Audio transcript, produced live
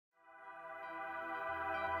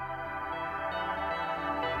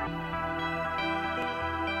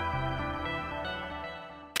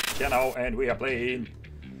channel, and we are playing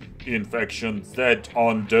Infection Z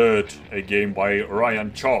Undead, a game by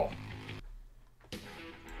Ryan Cho.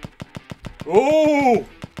 Oh!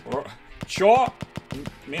 Cho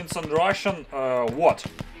means in Russian, what?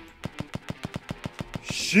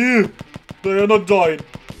 Shit! They are not dying!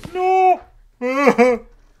 No! Oh,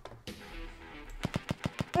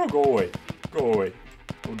 go away. Go away.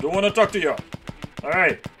 I don't want to talk to you.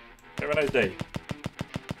 Alright. Have a nice day.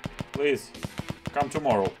 Please, come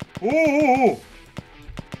tomorrow. Ooh!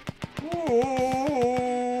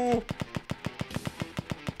 Ooh!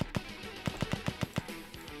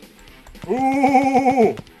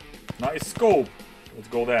 Ooh! Nice scope. Let's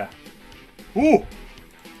go there. Ooh!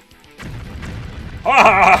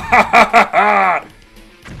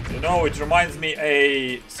 You know, it reminds me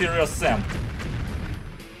a Serious Sam.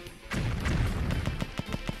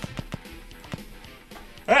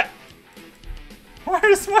 Eh!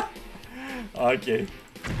 Where's my... Okay.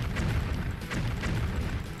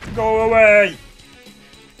 Go away!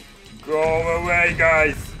 Go away,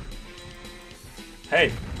 guys!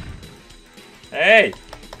 Hey! Hey!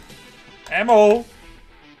 Ammo!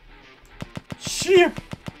 Sheep!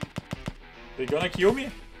 They gonna kill me?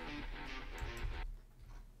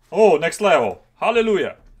 Oh, next level!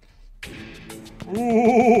 Hallelujah!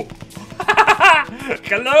 Ooh!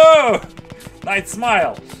 Hello! Nice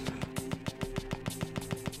smile!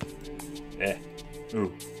 Eh.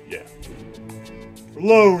 Ooh, yeah.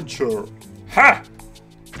 Launcher! Ha!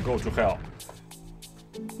 Go to hell.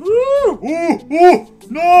 Ooh! Ooh! Ooh!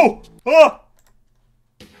 No! Ah!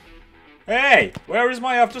 Hey! Where is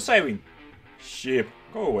my after saving? Sheep,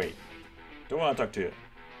 go away. Don't wanna talk to you.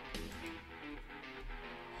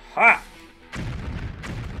 Ha!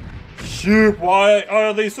 Sheep, why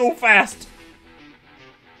are they so fast?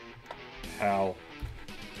 Hell.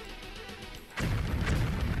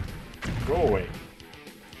 Go away.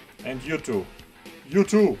 And you too. You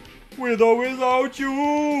too. With or without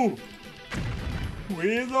you.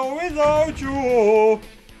 With or without you.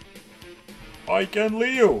 I can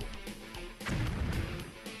live.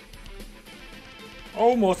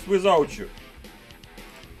 Almost without you.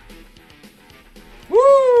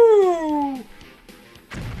 Woo!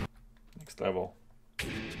 Next level.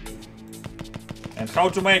 And how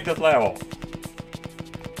to make that level?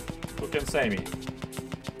 Who can say me?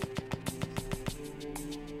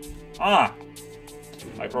 Ah!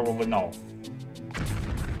 I probably know.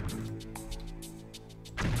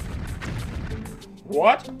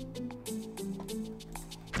 What?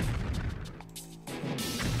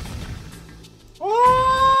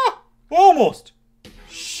 Ah! Almost!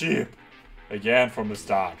 Sheep! Again from the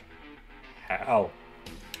start. Hell.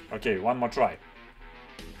 Okay, one more try.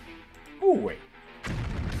 Oh, wait.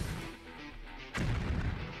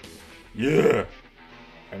 Yeah!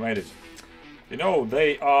 I made it. You know,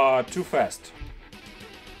 they are too fast.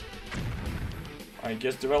 I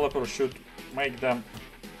guess developers should make them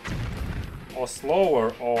or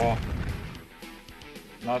slower or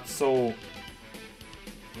not so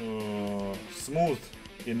smooth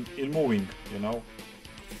in moving, you know.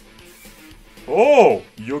 Oh,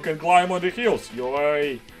 you can climb on the hills. You're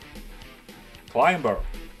a climber.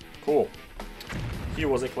 Cool. He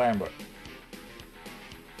was a climber.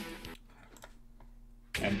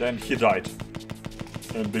 And then he died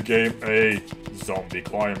and became a zombie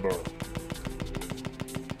climber.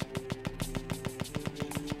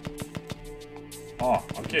 Ah,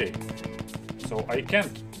 okay. So I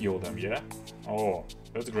can kill them, yeah? Oh,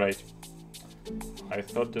 that's great. I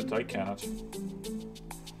thought that I cannot.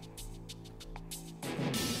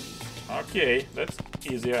 Okay, that's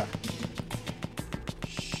easier.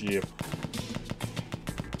 Sheep.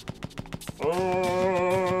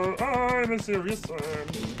 Oh, I'm a serious Sam.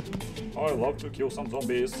 I love to kill some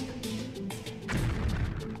zombies.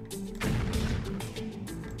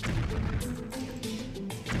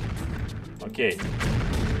 Okay.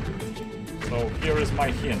 So here is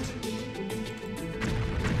my hint.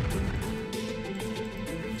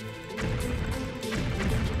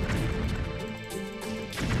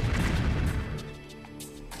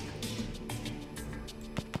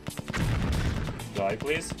 Die,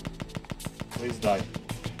 please. Please die.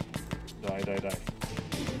 Die, die, die.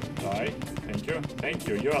 Die. Thank you. Thank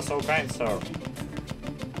you. You are so kind, sir.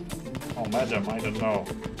 Oh, madam, I don't know.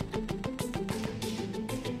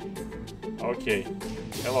 Okay.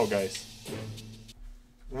 Hello, guys.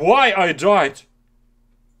 Why I died?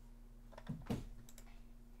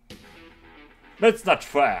 That's not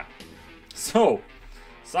fair. So,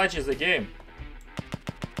 such is the game.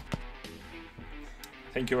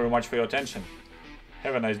 Thank you very much for your attention.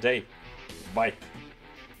 Have a nice day. Bye.